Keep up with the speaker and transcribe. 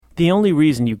The only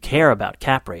reason you care about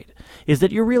cap rate is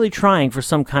that you're really trying for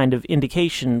some kind of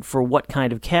indication for what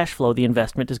kind of cash flow the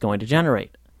investment is going to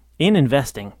generate. In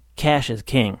investing, cash is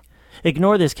king.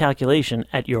 Ignore this calculation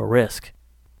at your risk.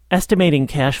 Estimating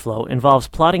cash flow involves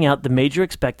plotting out the major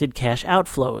expected cash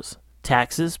outflows: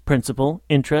 taxes, principal,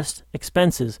 interest,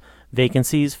 expenses,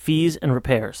 vacancies, fees, and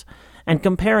repairs, and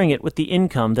comparing it with the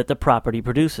income that the property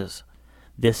produces.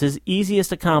 This is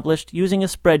easiest accomplished using a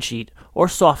spreadsheet or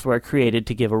software created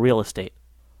to give a real estate.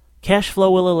 Cash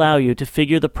flow will allow you to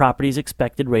figure the property's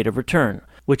expected rate of return,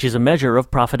 which is a measure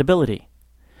of profitability.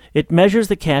 It measures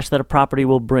the cash that a property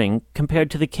will bring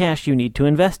compared to the cash you need to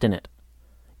invest in it.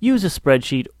 Use a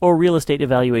spreadsheet or real estate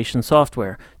evaluation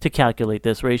software to calculate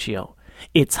this ratio.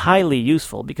 It's highly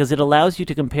useful because it allows you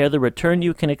to compare the return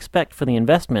you can expect for the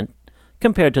investment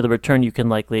compared to the return you can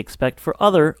likely expect for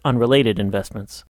other unrelated investments.